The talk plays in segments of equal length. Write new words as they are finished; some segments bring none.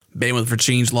Bandwidth for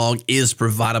Changelog is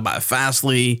provided by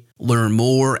Fastly. Learn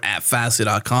more at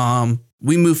fastly.com.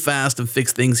 We move fast and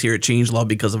fix things here at Changelog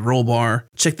because of Rollbar.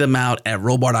 Check them out at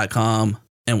rollbar.com.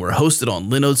 And we're hosted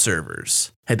on Linode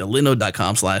servers. Head to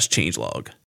linode.com/changelog.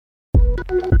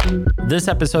 This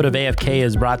episode of AFK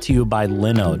is brought to you by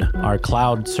Linode, our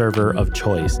cloud server of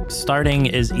choice. Starting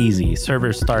is easy.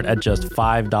 Servers start at just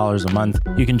 $5 a month.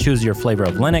 You can choose your flavor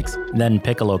of Linux, then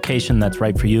pick a location that's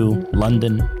right for you.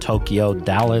 London, Tokyo,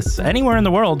 Dallas, anywhere in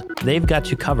the world, they've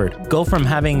got you covered. Go from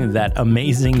having that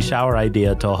amazing shower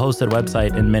idea to a hosted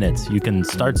website in minutes. You can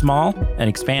start small and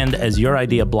expand as your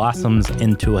idea blossoms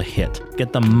into a hit.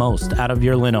 Get the most out of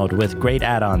your Linode with great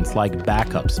add-ons like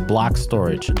backups, block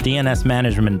storage, DNS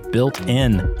management built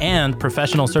in, and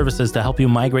professional services to help you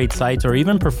migrate sites or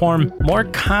even perform more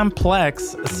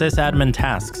complex sysadmin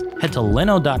tasks. Head to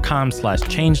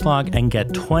linode.com/changelog and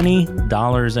get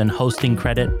 $20 in hosting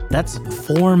credit. That's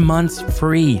 4 months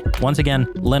free. Once again,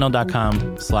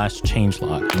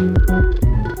 linode.com/changelog.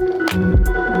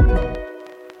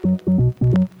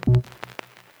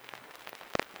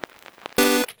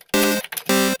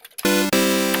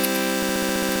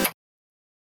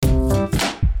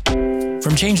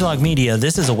 From Changelog Media,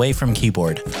 this is Away from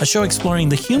Keyboard, a show exploring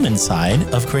the human side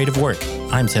of creative work.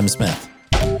 I'm Tim Smith.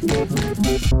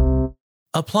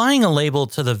 Applying a label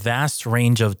to the vast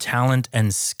range of talent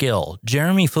and skill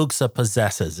Jeremy Fuksa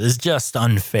possesses is just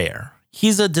unfair.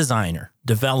 He's a designer,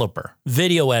 developer,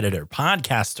 video editor,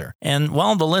 podcaster, and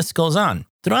well, the list goes on.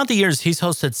 Throughout the years, he's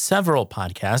hosted several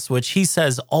podcasts, which he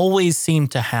says always seem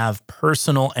to have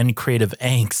personal and creative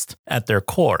angst at their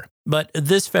core. But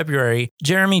this February,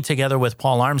 Jeremy, together with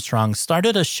Paul Armstrong,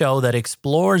 started a show that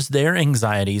explores their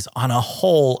anxieties on a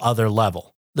whole other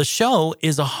level. The show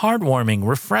is a heartwarming,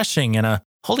 refreshing, and a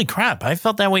holy crap, I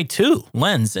felt that way too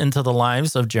lens into the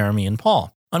lives of Jeremy and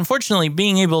Paul. Unfortunately,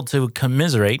 being able to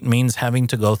commiserate means having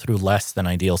to go through less than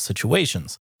ideal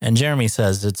situations. And Jeremy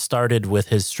says it started with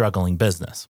his struggling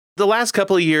business. The last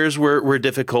couple of years were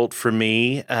difficult for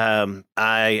me.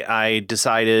 I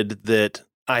decided that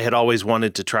I had always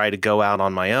wanted to try to go out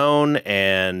on my own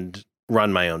and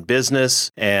run my own business,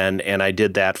 and I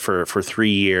did that for 3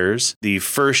 years. The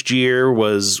first year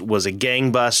was a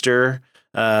gangbuster.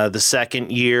 The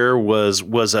second year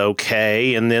was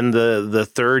okay, and then the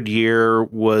third year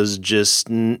was just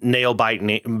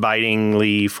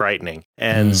nail-bitingly frightening.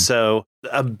 And so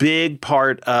a big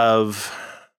part of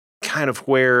kind of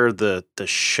where the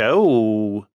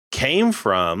show came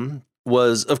from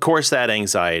was, of course, that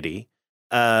anxiety.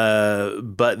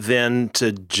 But then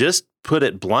to just put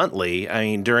it bluntly, I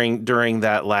mean, during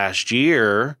that last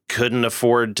year, couldn't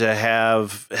afford to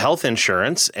have health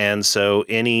insurance. And so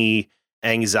any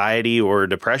anxiety or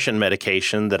depression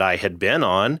medication that I had been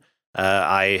on,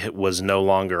 I was no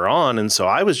longer on. And so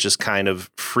I was just kind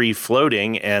of free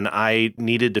floating, and I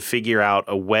needed to figure out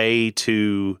a way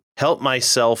to help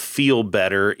myself feel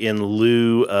better in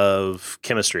lieu of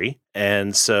chemistry.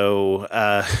 And so,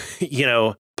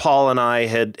 Paul and I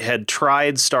had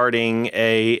tried starting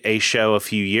a show a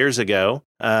few years ago,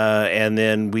 and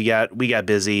then we got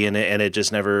busy, and it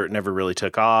just never really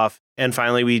took off. And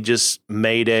finally, we just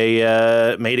made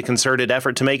a concerted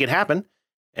effort to make it happen.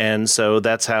 And so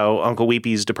that's how Uncle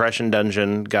Weepy's Depression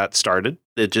Dungeon got started.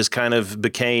 It just kind of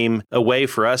became a way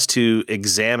for us to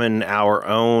examine our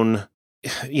own.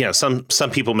 Some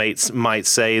people might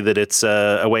say that it's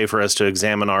a way for us to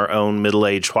examine our own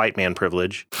middle-aged white man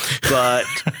privilege, but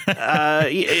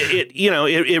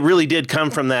it really did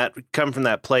come from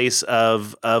that place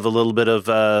of a little bit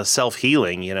of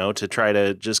self-healing, to try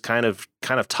to just kind of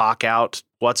talk out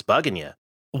what's bugging you.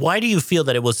 Why do you feel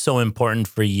that it was so important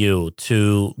for you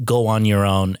to go on your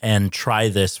own and try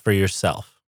this for yourself?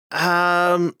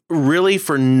 Really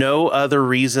for no other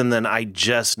reason than I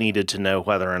just needed to know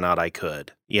whether or not I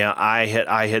could. Yeah,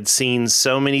 I had seen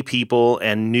so many people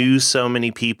and knew so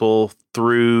many people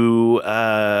through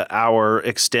our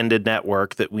extended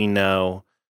network that we know,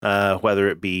 whether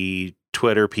it be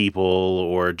Twitter people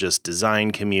or just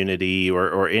design community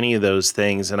or any of those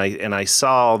things. And I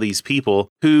saw all these people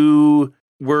who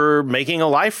were making a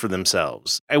life for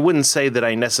themselves. I wouldn't say that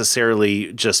I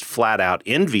necessarily just flat out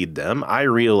envied them. I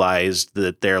realized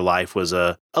that their life was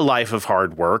a life of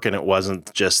hard work, and it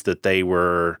wasn't just that they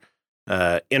were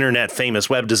internet famous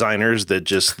web designers that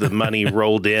just the money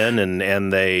rolled in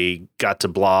and they got to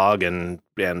blog and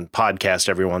podcast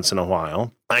every once in a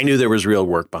while. I knew there was real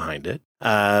work behind it.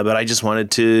 But I just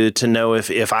wanted to know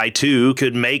if I too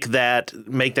could make that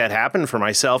happen for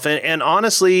myself. And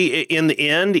honestly, in the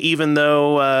end, even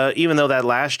though that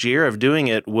last year of doing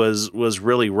it was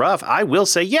really rough, I will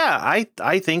say, yeah,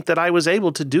 I think that I was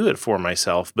able to do it for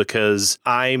myself because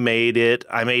I made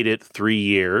it 3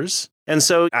 years. And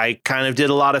so I kind of did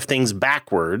a lot of things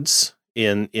backwards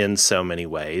in so many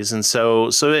ways. And so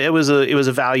it was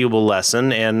a valuable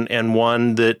lesson and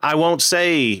one that I won't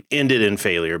say ended in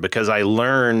failure because I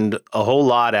learned a whole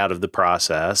lot out of the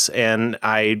process and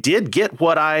I did get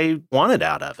what I wanted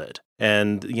out of it.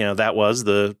 And, that was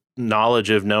the knowledge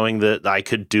of knowing that I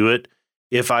could do it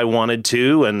if I wanted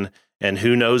to. And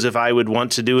who knows if I would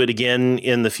want to do it again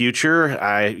in the future.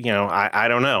 I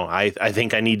don't know. I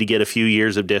think I need to get a few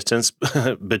years of distance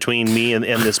between me and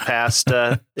this past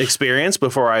experience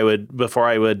before I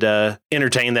would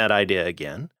entertain that idea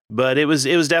again. But it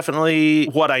was definitely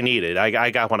what I needed.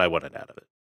 I got what I wanted out of it.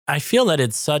 I feel that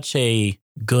it's such a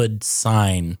good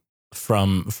sign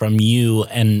from you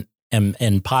and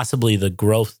possibly the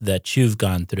growth that you've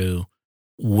gone through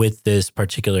with this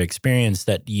particular experience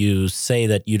that you say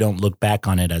that you don't look back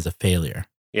on it as a failure.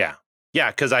 Yeah.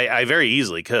 Yeah, because I very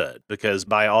easily could, because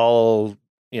by all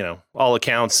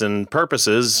accounts and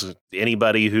purposes,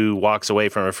 anybody who walks away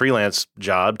from a freelance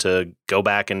job to go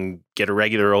back and get a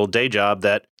regular old day job,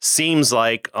 that seems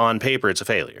like on paper it's a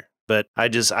failure. But I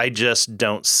just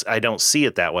don't see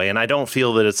it that way. And I don't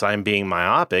feel that I'm being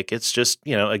myopic. It's just,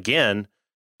 again,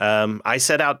 I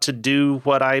set out to do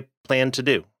what I planned to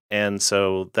do. And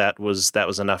so that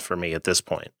was enough for me at this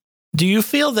point. Do you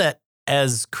feel that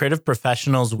as creative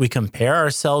professionals, we compare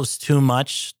ourselves too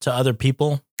much to other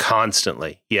people?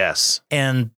 Constantly, yes.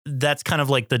 And that's kind of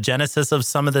like the genesis of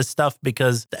some of this stuff,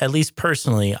 because at least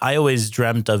personally, I always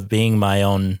dreamt of being my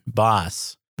own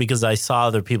boss because I saw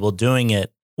other people doing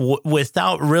it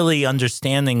without really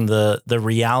understanding the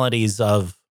realities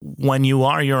of when you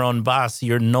are your own boss,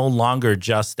 you're no longer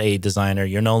just a designer.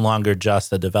 You're no longer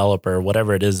just a developer,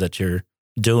 whatever it is that you're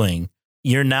doing.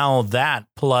 You're now that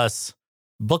plus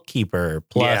bookkeeper,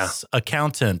 plus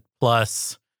accountant,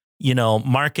 plus,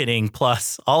 marketing,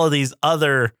 plus all of these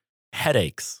other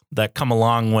headaches that come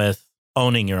along with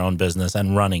owning your own business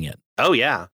and running it. Oh,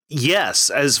 yeah. Yes.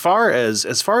 As far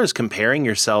as comparing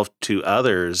yourself to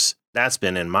others, that's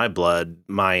been in my blood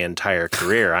my entire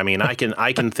career. I mean, I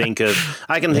can think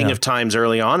of times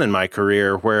early on in my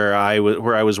career where I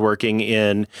was working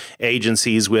in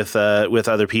agencies with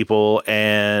other people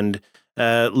and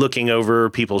looking over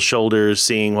people's shoulders,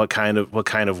 seeing what kind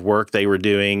of work they were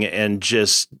doing, and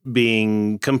just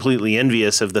being completely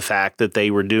envious of the fact that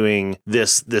they were doing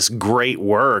this great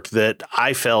work that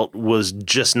I felt was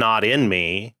just not in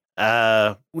me.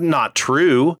 Not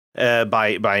true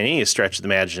by any stretch of the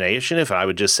imagination. If I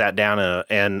would just sat down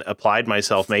and applied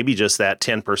myself maybe just that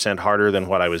 10% harder than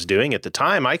what I was doing at the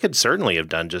time, I could certainly have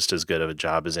done just as good of a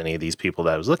job as any of these people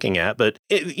that I was looking at. But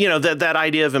that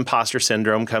idea of imposter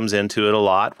syndrome comes into it a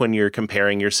lot when you're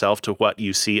comparing yourself to what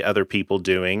you see other people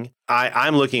doing.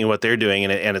 I'm looking at what they're doing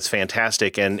and it's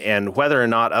fantastic. And whether or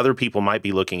not other people might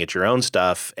be looking at your own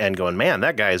stuff and going, man,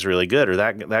 that guy is really good, or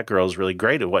that girl is really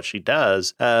great at what she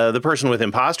does. The person with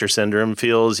imposter syndrome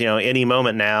feels, any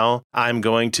moment now I'm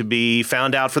going to be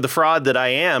found out for the fraud that I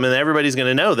am. And everybody's going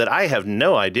to know that I have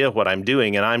no idea what I'm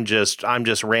doing. And I'm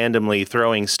just randomly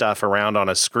throwing stuff around on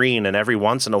a screen. And every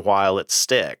once in a while it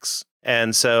sticks.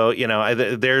 And so,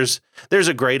 there's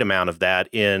a great amount of that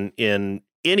in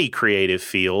any creative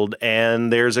field,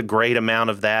 and there's a great amount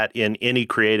of that in any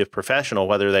creative professional,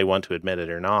 whether they want to admit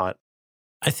it or not.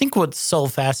 I think what's so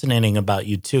fascinating about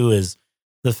you too is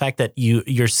the fact that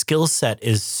your skill set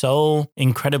is so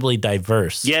incredibly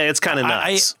diverse. Yeah, it's kind of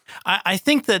nuts. I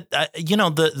think that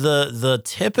the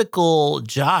typical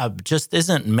job just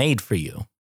isn't made for you.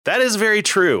 That is very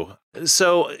true.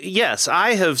 So, yes,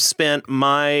 I have spent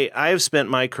my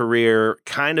career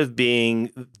kind of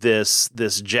being this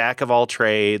jack of all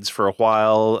trades for a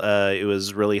while. It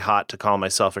was really hot to call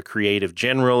myself a creative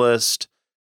generalist.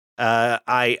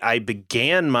 I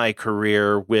began my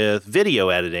career with video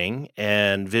editing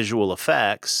and visual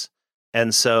effects,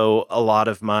 and so a lot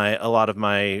of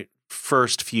my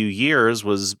first few years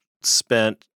was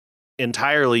spent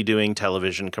entirely doing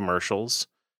television commercials.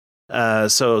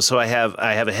 So I have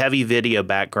a heavy video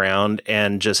background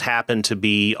and just happened to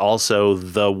be also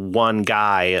the one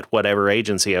guy at whatever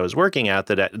agency I was working at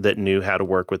that knew how to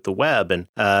work with the web.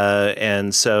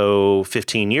 And so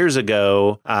 15 years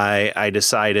ago, I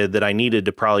decided that I needed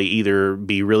to probably either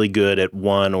be really good at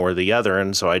one or the other.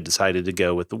 And so I decided to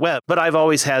go with the web. But I've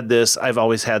always had this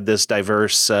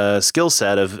diverse skill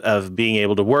set of being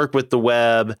able to work with the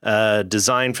web,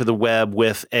 design for the web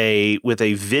with a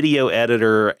video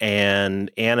editor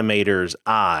and animator's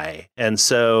eye. And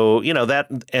so,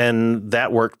 that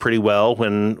worked pretty well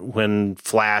when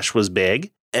Flash was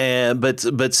big.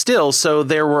 But still, so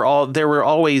there were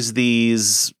always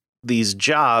these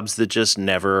jobs that just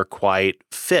never quite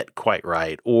fit quite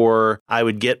right. Or I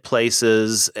would get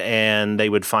places and they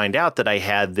would find out that I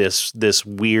had this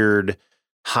weird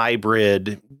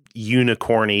hybrid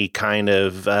unicorny kind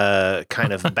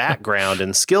of background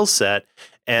and skill set,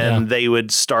 and they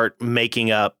would start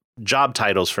making up job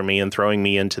titles for me and throwing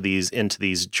me into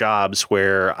these jobs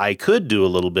where I could do a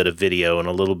little bit of video and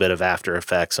a little bit of After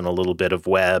Effects and a little bit of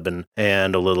web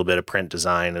and a little bit of print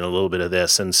design and a little bit of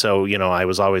this. And so, I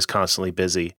was always constantly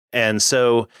busy. And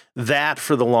so that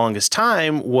for the longest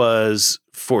time was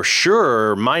for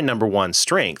sure my number one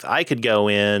strength. I could go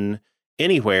in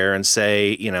anywhere and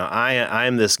say,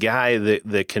 I'm this guy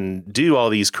that can do all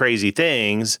these crazy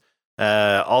things.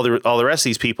 All the rest of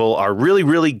these people are really,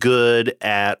 really good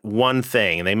at one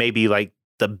thing, and they may be like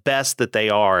the best that they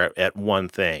are at one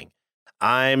thing.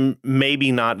 I'm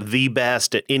maybe not the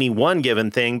best at any one given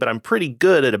thing, but I'm pretty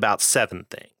good at about 7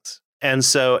 things. And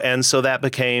so that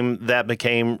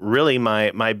became really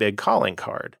my big calling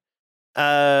card.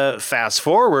 Fast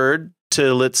forward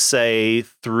to, let's say,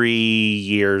 3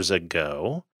 years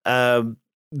ago,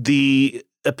 the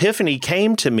epiphany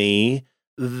came to me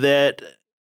that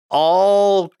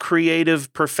all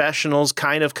creative professionals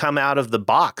kind of come out of the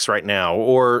box right now,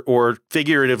 or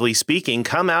figuratively speaking,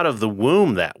 come out of the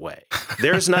womb that way.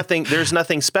 There's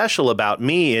nothing special about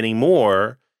me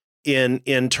anymore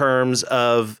in terms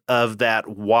of that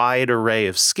wide array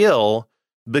of skill,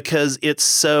 because it's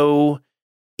so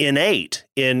innate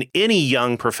in any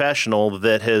young professional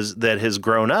that has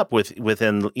grown up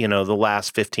within the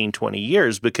last 15, 20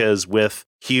 years, because with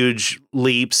huge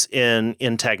leaps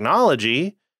in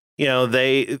technology,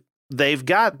 they've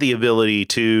got the ability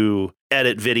to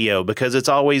edit video, because it's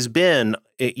always been,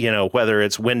 whether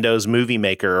it's Windows Movie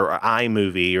Maker or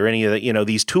iMovie or any of that,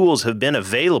 these tools have been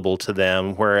available to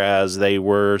them, whereas they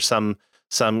were some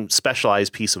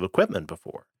specialized piece of equipment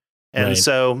before. And Right.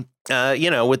 so,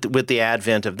 with the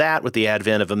advent of that, with the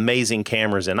advent of amazing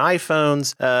cameras and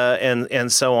iPhones,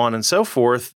 and so on and so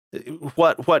forth,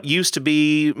 what used to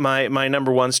be my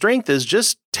number one strength is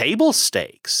just table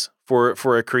stakes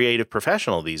for a creative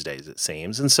professional these days, it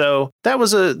seems. And so that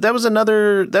was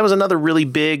another really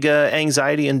big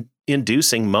anxiety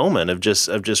inducing moment of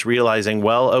just realizing,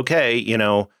 well, okay,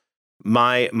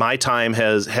 my time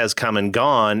has come and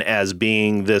gone as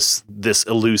being this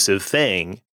elusive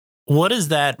thing. What does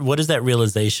that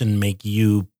realization make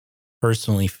you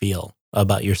personally feel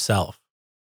about yourself?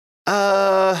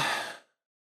 Well,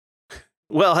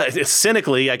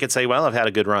 cynically, I could say, well, I've had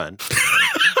a good run.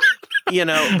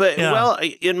 But Yeah. well,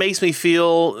 it makes me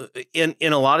feel in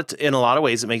a lot of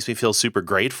ways, it makes me feel super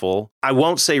grateful. I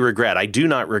won't say regret. I do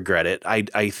not regret it.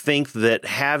 I think that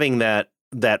having that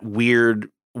weird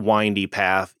windy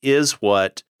path is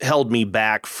what held me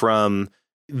back from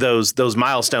those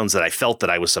milestones that I felt that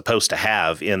I was supposed to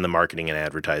have in the marketing and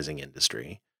advertising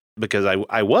industry, because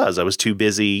I was too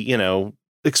busy,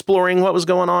 exploring what was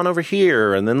going on over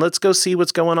here, and then let's go see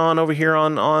what's going on over here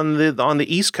on the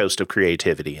East Coast of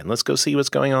creativity, and let's go see what's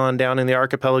going on down in the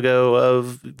archipelago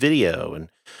of video, and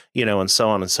and so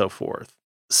on and so forth.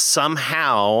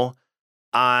 Somehow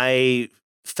I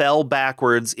fell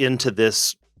backwards into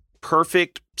this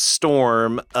perfect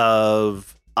storm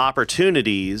of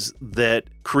opportunities that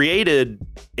created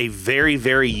a very,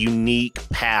 very unique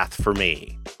path for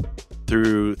me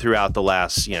throughout the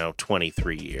last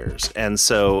 23 years. And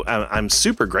so I'm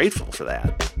super grateful for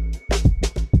that.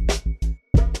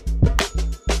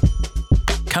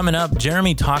 Coming up,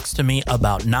 Jeremy talks to me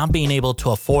about not being able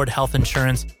to afford health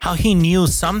insurance, how he knew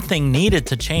something needed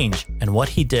to change, and what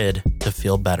he did to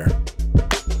feel better.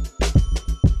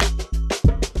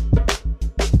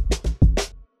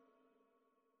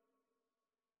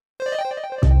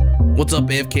 What's up,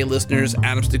 AFK listeners?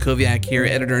 Adam Stakoviak here,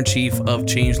 editor-in-chief of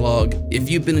Changelog.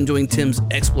 If you've been enjoying Tim's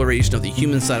exploration of the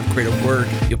human side of creative work,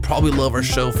 you'll probably love our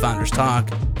show, Founders Talk.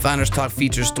 Founders Talk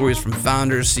features stories from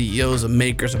founders, CEOs, and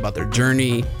makers about their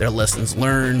journey, their lessons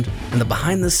learned, and the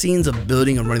behind the scenes of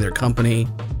building and running their company.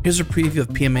 Here's a preview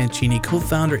of Pia Mancini,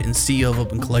 co-founder and CEO of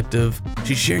Open Collective.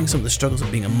 She's sharing some of the struggles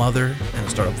of being a mother and a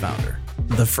startup founder.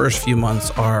 The first few months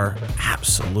are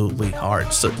absolutely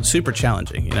hard, so super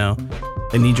challenging, you know?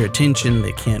 They need your attention,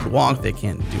 they can't walk, they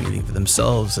can't do anything for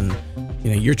themselves, and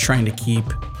you're trying to keep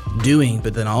doing,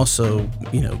 but then also,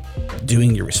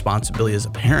 doing your responsibility as a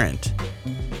parent.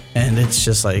 And it's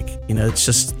just like, it's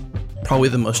just probably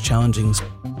the most challenging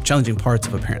parts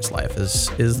of a parent's life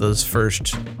is those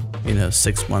first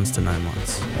 6 months to 9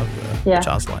 months of the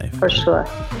child's life. For sure.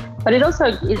 But it also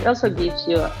gives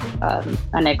you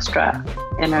an extra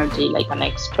energy, like an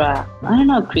extra,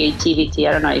 creativity.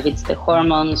 I don't know if it's the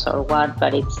hormones or what,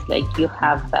 but it's like you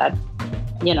have that,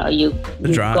 you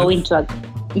go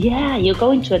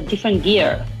into a different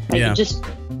gear. Like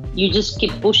you just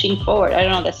keep pushing forward. I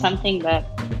don't know, there's something that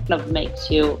kind of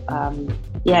makes you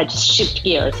just shift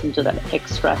gears into that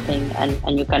extra thing,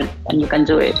 and you can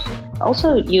do it.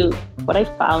 Also, what I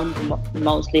found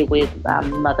mostly with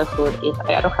motherhood is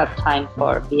I don't have time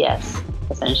for BS,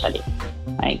 essentially,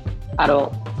 like at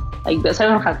all. Like, because I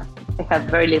have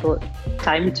very little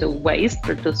time to waste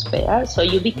or to spare. So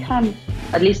I became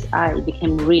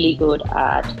really good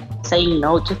at saying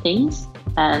no to things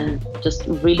and just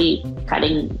really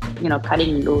cutting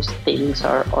loose things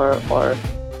or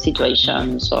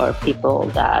situations or people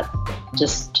that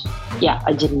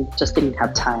I didn't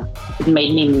have time. It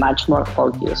made me much more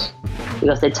focused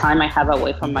because the time I have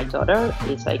away from my daughter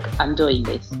is like, I'm doing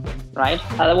this, right?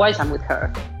 Otherwise, I'm with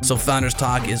her. So Founders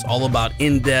Talk is all about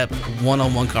in-depth,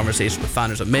 one-on-one conversation with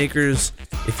founders and makers.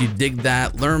 If you dig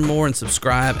that, learn more and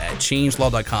subscribe at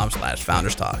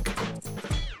changelog.com/founderstalk.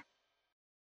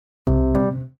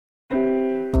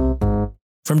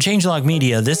 From Changelog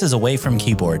Media, this is Away from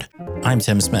Keyboard. I'm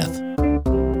Tim Smith.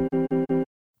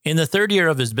 In the third year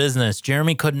of his business,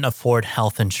 Jeremy couldn't afford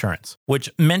health insurance,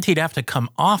 which meant he'd have to come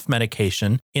off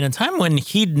medication in a time when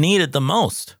he'd need it the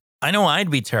most. I know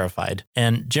I'd be terrified,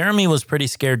 and Jeremy was pretty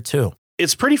scared too.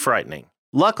 It's pretty frightening.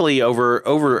 Luckily, over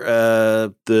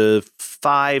the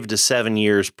 5 to 7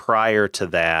 years prior to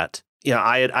that,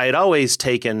 I had always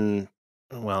taken,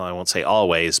 well, I won't say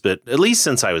always, but at least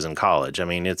since I was in college. I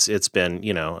mean, it's been,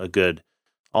 a good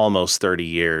almost 30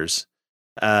 years,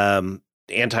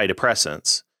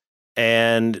 antidepressants.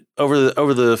 And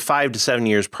over the 5 to 7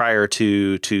 years prior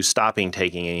to stopping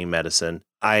taking any medicine,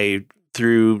 I,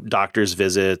 through doctor's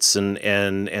visits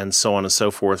and so on and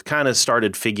so forth, kind of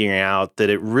started figuring out that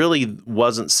it really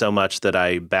wasn't so much that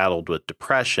I battled with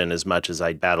depression as much as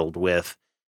I battled with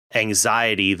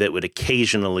anxiety that would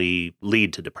occasionally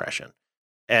lead to depression.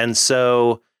 And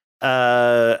so,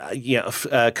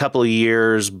 a couple of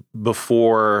years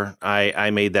before I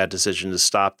made that decision to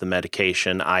stop the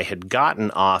medication, I had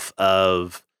gotten off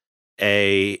of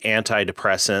a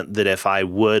antidepressant that if I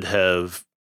would have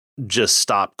just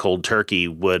stopped cold turkey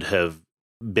would have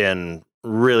been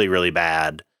really, really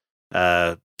bad,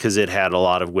 because it had a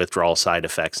lot of withdrawal side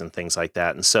effects and things like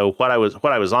that. And so what I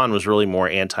was on was really more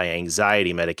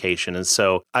anti-anxiety medication. And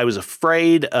so I was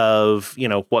afraid of,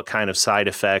 what kind of side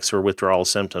effects or withdrawal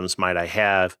symptoms might I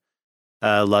have.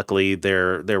 Luckily,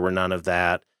 there were none of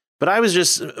that. But I was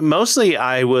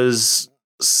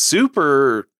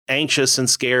super anxious and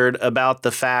scared about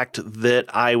the fact that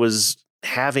I was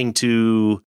having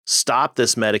to stop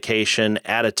this medication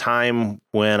at a time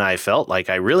when I felt like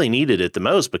I really needed it the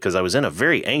most, because I was in a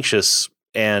very anxious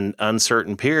and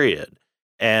uncertain period.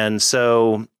 And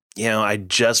so, I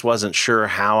just wasn't sure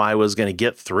how I was going to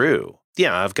get through.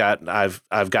 I've got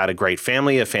a great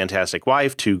family, a fantastic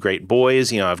wife, 2 great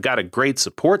boys. I've got a great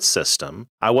support system.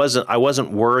 I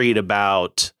wasn't worried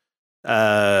about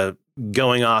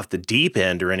going off the deep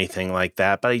end or anything like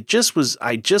that, but I just was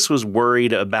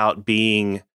worried about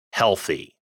being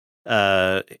healthy.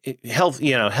 Healthy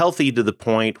to the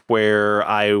point where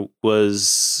I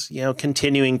was,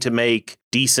 continuing to make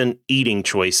decent eating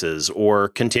choices, or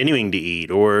continuing to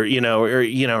eat, or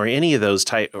any of those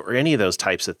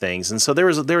types of things. And so there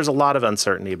was a lot of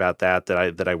uncertainty about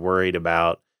that I worried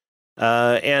about.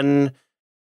 There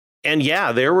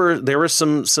were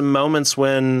some moments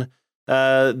when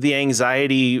the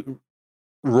anxiety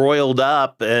roiled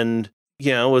up and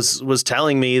was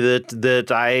telling me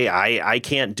that I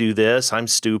can't do this. I'm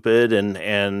stupid,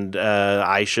 and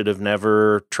I should have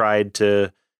never tried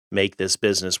to make this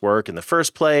business work in the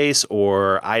first place,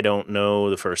 or I don't know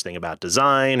the first thing about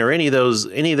design, or any of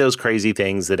those crazy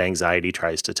things that anxiety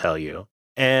tries to tell you.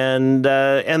 And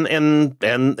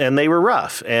they were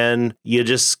rough, and you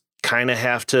just kind of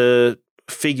have to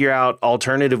figure out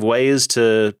alternative ways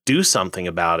to do something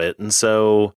about it. And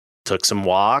so took some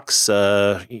walks,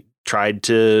 tried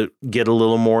to get a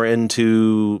little more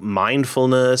into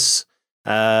mindfulness,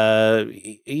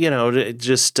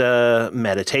 just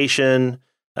meditation.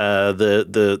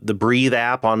 The Breathe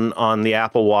app on the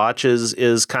Apple Watch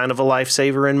is kind of a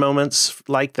lifesaver in moments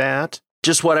like that.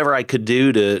 Just whatever I could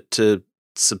do to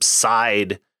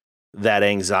subside that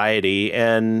anxiety,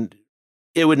 and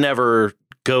it would never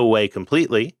go away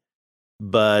completely,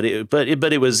 but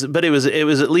it was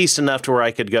at least enough to where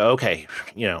I could go, okay,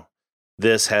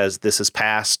 this has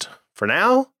passed for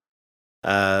now.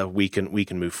 We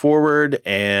can move forward,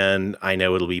 and I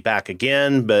know it'll be back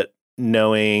again, but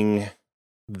knowing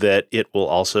that it will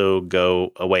also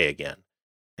go away again.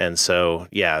 And so,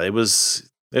 yeah, it was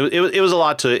a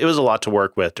lot to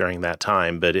work with during that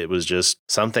time, but it was just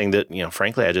something that,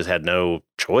 frankly, I just had no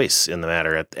choice in the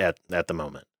matter at the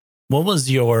moment. What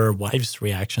was your wife's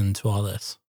reaction to all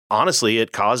this? Honestly,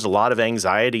 it caused a lot of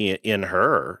anxiety in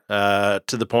her,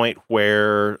 to the point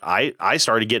where I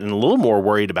started getting a little more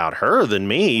worried about her than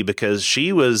me, because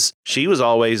she was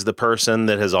always the person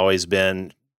that has always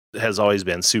been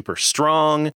super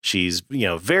strong. She's,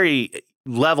 very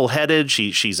level-headed.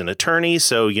 She's an attorney,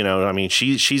 so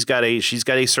she's got a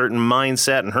certain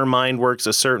mindset, and her mind works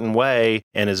a certain way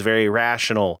and is very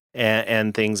rational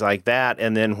and things like that.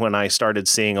 And then when I started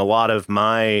seeing a lot of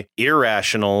my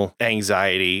irrational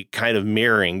anxiety kind of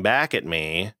mirroring back at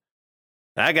me,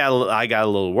 I got a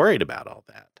little worried about all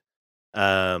that.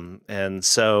 And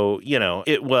so,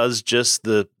 it was just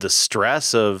the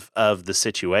stress of the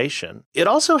situation. It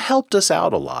also helped us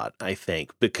out a lot, I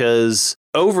think, because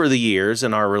over the years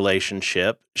in our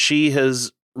relationship, she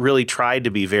has really tried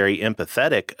to be very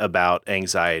empathetic about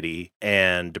anxiety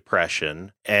and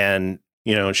depression. And,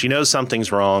 she knows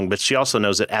something's wrong, but she also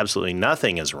knows that absolutely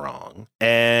nothing is wrong.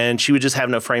 And she would just have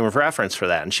no frame of reference for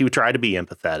that. And she would try to be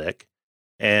empathetic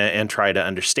and try to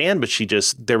understand, but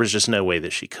there was just no way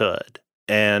that she could.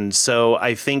 And so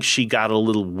I think she got a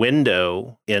little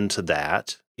window into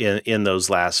that in those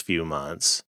last few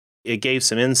months. It gave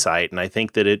some insight, and I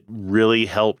think that it really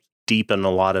helped deepen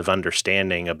a lot of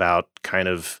understanding about kind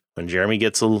of when Jeremy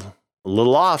gets a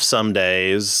little off some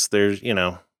days,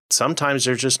 sometimes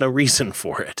there's just no reason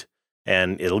for it,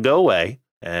 and it'll go away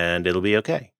and it'll be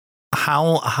okay.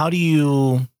 How do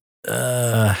you,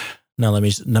 no, let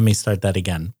me start that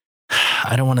again.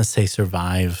 I don't want to say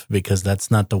survive, because that's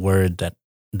not the word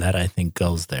that I think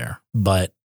goes there,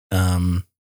 but, and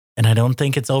I don't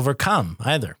think it's overcome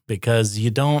either, because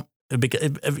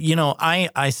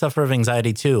I suffer of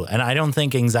anxiety too. And I don't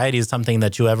think anxiety is something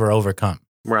that you ever overcome.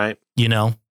 Right.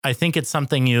 I think it's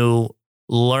something you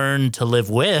learn to live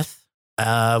with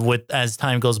as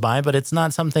time goes by, but it's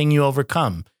not something you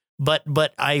overcome.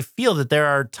 But I feel that there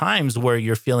are times where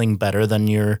you're feeling better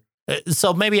than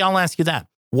so maybe I'll ask you that.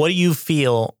 What do you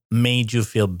feel made you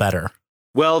feel better?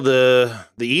 Well, the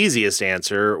easiest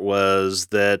answer was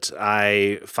that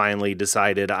I finally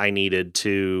decided I needed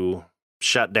to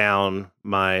shut down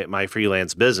my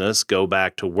freelance business, go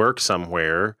back to work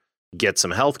somewhere, get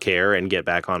some health care, and get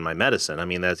back on my medicine. I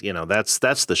mean, that's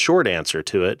the short answer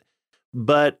to it.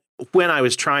 But when I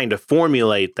was trying to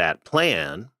formulate that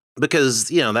plan, because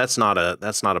that's not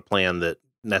a plan that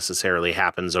necessarily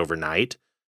happens overnight.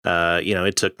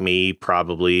 It took me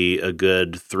probably a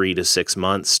good 3 to 6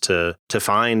 months to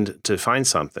find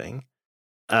something.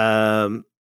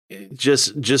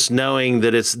 Just knowing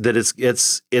that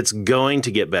it's going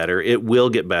to get better. It will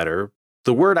get better.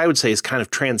 The word I would say is kind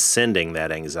of transcending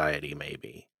that anxiety,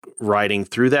 maybe riding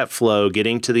through that flow,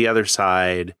 getting to the other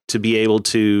side to be able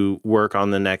to work on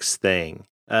the next thing.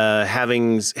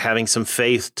 Having some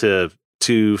faith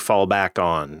to fall back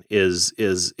on is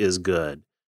good.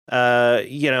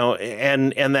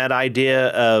 And that idea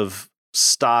of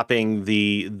stopping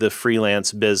the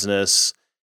freelance business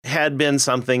had been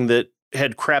something that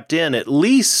had crept in at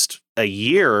least a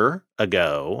year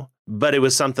ago, but it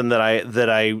was something that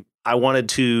I wanted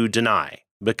to deny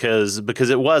because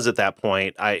it was at that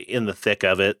point, in the thick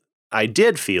of it, I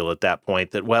did feel at that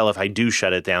point that, well, if I do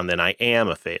shut it down, then I am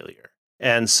a failure.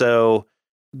 And so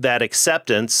that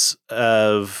acceptance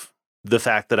of the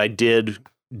fact that I did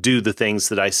do the things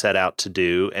that I set out to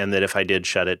do, and that if I did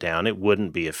shut it down, it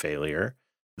wouldn't be a failure.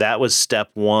 That was step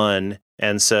one.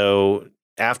 And so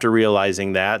after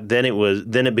realizing that, then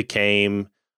it became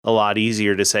a lot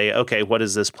easier to say, okay, what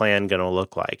is this plan going to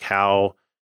look like? How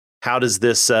how does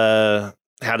this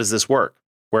work?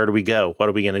 Where do we go? What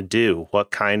are we going to do? What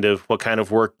kind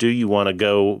of work do you want to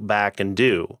go back and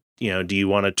do? Do you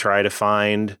want to try to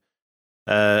find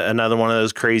another one of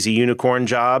those crazy unicorn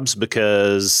jobs?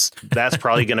 Because that's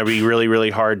probably going to be really,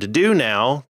 really hard to do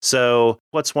now. So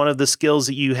what's one of the skills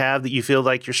that you have that you feel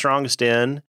like you're strongest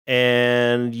in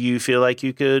and you feel like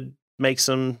you could make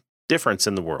some difference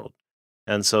in the world?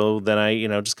 And so then I,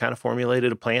 just kind of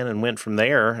formulated a plan and went from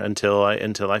there until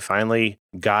I finally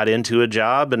got into a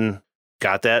job and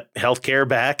got that healthcare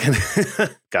back and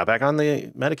got back on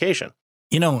the medication.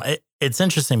 It's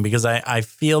interesting because I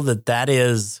feel that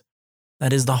is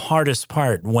the hardest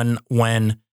part when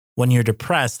you're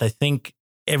depressed. I think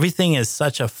everything is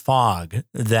such a fog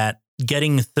that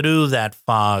getting through that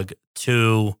fog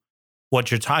to what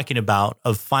you're talking about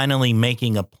of finally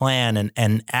making a plan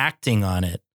and acting on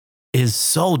it is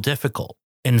so difficult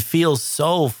and feels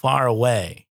so far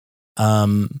away.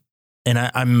 And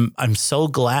I'm so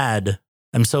glad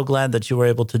that you were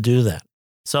able to do that.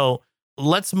 So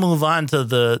let's move on to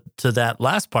that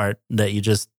last part that you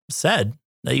just said,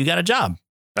 that you got a job.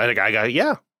 I got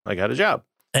a job.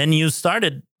 And you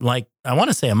started, I want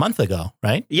to say a month ago,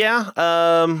 right? Yeah.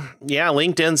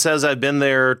 LinkedIn says I've been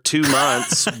there 2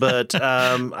 months, but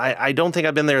I don't think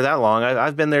I've been there that long.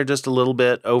 I've been there just a little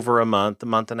bit over a month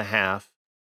and a half.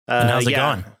 And how's it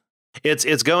going?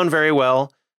 It's going very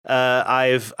well.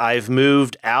 I've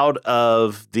moved out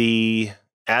of the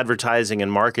advertising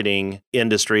and marketing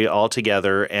industry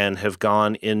altogether and have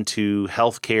gone into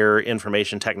healthcare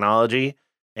information technology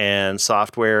and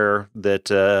software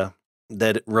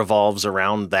that revolves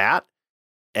around that.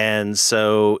 And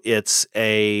so it's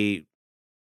a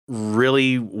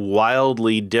really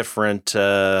wildly different,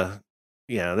 there's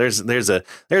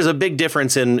a big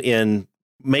difference in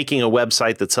making a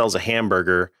website that sells a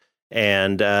hamburger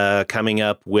and coming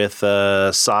up with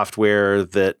software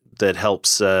that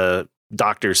helps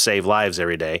doctors save lives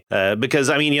every day. Because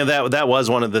that was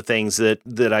one of the things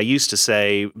that I used to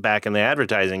say back in the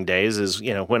advertising days is,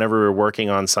 whenever we were working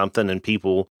on something and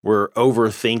people were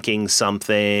overthinking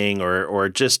something or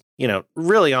just,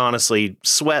 really honestly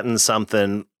sweating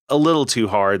something a little too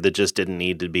hard that just didn't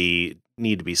need to be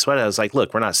sweated. I was like,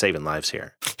 look, we're not saving lives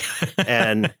here.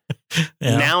 And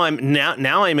yeah.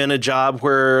 Now I'm in a job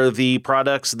where the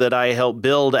products that I help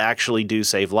build actually do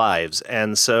save lives.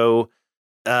 And so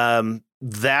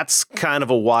that's kind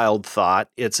of a wild thought.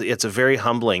 It's a very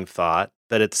humbling thought,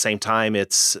 but at the same time,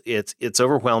 it's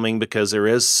overwhelming because there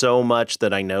is so much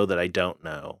that I know that I don't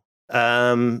know.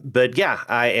 But yeah,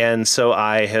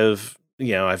 I have,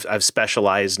 I've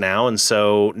specialized now. And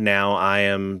so now I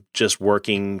am just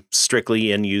working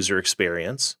strictly in user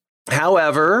experience.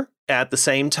 However, at the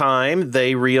same time,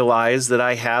 they realize that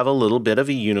I have a little bit of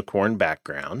a unicorn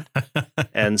background.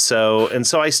 and so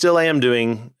I still am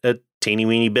doing a teeny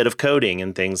weeny bit of coding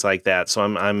and things like that. So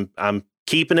I'm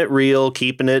keeping it real,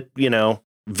 keeping it,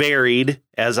 varied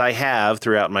as I have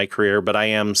throughout my career, but I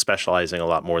am specializing a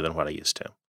lot more than what I used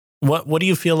to. What do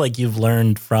you feel like you've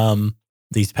learned from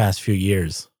these past few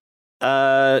years?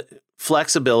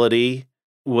 Flexibility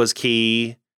was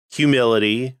key.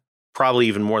 Humility, probably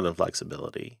even more than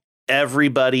flexibility.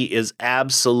 Everybody is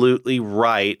absolutely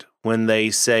right when they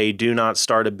say do not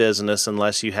start a business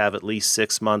unless you have at least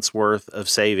 6 months worth of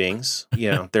savings.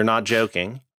 They're not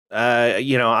joking.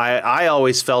 I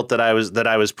always felt that I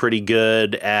was pretty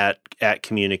good at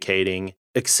communicating,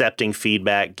 accepting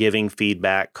feedback, giving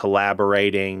feedback,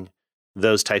 collaborating,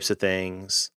 those types of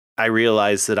things. I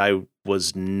realized that I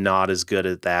was not as good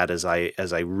at that as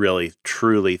I really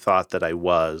truly thought that I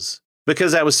was,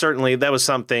 because that was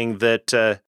something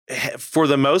that for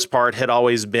the most part had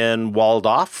always been walled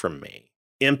off from me.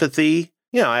 Empathy,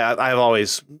 I've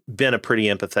always been a pretty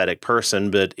empathetic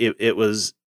person, but it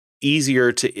was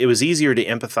easier to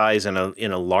empathize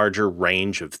in a larger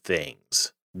range of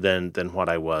things than what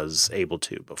I was able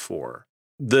to before.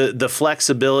 The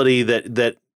flexibility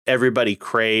that everybody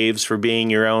craves for being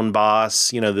your own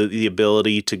boss, the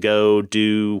ability to go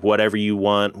do whatever you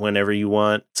want, whenever you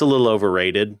want. It's a little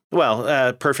overrated. Well,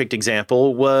 a perfect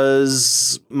example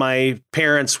was my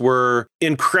parents were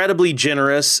incredibly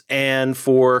generous. And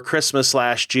for Christmas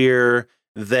last year,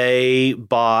 they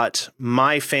bought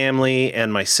my family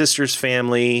and my sister's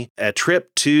family a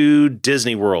trip to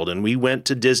Disney World. And we went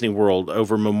to Disney World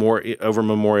over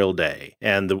Memorial Day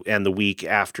and the week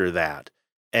after that.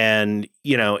 And,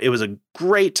 it was a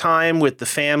great time with the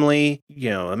family.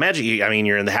 Imagine,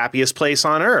 you're in the happiest place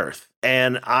on earth.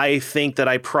 And I think that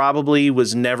I probably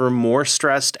was never more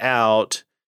stressed out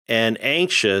and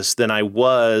anxious than I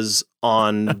was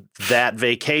on that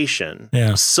vacation.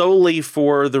 Yeah. Solely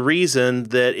for the reason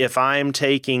that if I'm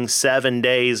taking 7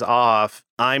 days off,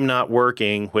 I'm not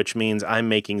working, which means I'm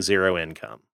making zero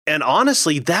income. And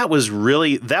honestly, that was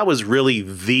really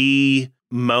the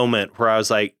moment where I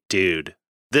was like, dude,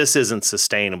 this isn't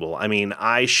sustainable. I mean,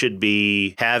 I should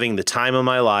be having the time of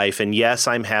my life, and yes,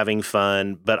 I'm having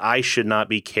fun, but I should not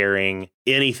be caring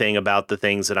anything about the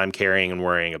things that I'm caring and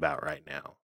worrying about right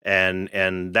now. And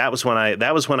that was when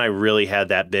I really had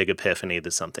that big epiphany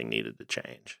that something needed to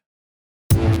change.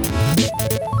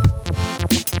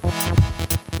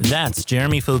 That's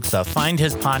Jeremy Fuksa. Find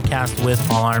his podcast with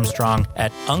Paul Armstrong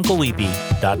at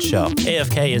uncleweepy.show.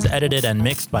 AFK is edited and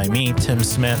mixed by me, Tim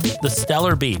Smith. The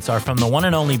stellar beats are from the one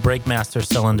and only Breakmaster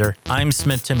Cylinder. I'm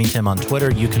Smith Timmy Tim on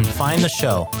Twitter. You can find the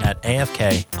show at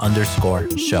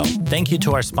AFK_show. Thank you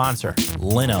to our sponsor,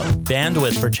 Linode.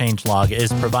 Bandwidth for Changelog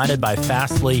is provided by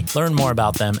Fastly. Learn more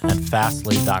about them at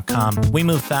fastly.com. We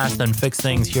move fast and fix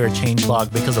things here at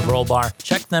Changelog because of Rollbar.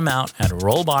 Check them out at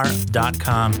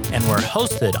rollbar.com. And we're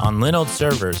hosted on Linode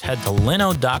servers. Head to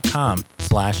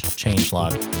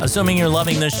linode.com/changelog. Assuming you're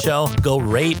loving this show, go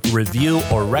rate, review,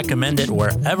 or recommend it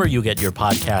wherever you get your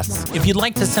podcasts. If you'd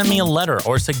like to send me a letter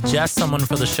or suggest someone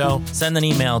for the show, send an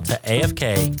email to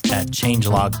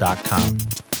afk@changelog.com.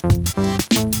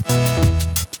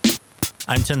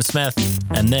 I'm Tim Smith,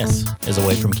 and this is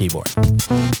Away from Keyboard.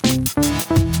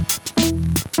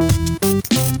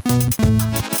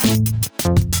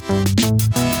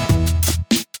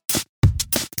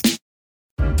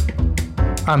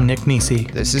 I'm Nick Nisi.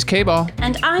 This is K-Ball.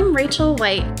 And I'm Rachel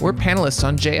White. We're panelists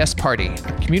on JS Party,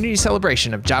 a community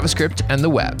celebration of JavaScript and the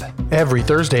web. Every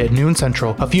Thursday at noon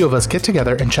Central, a few of us get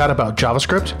together and chat about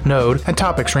JavaScript, Node, and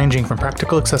topics ranging from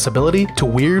practical accessibility to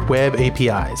weird web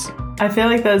APIs. I feel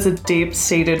like there's a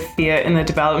deep-seated fear in the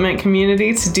development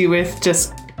community to do with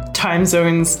just time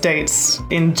zones, dates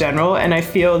in general, and I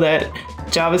feel that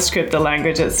JavaScript, the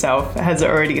language itself, has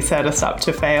already set us up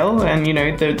to fail. And, you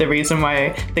know, the reason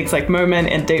why things like moment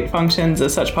and date functions are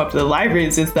such popular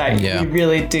libraries is that you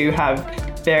really do have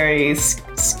very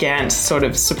scant sort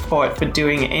of support for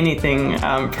doing anything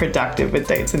productive with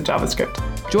dates in JavaScript.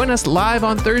 Join us live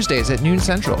on Thursdays at noon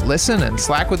Central. Listen and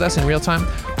Slack with us in real time,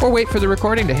 or wait for the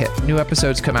recording to hit. New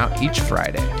episodes come out each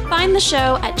Friday. Find the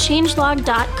show at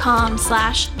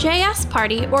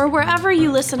changelog.com/JSParty or wherever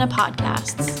you listen to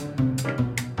podcasts.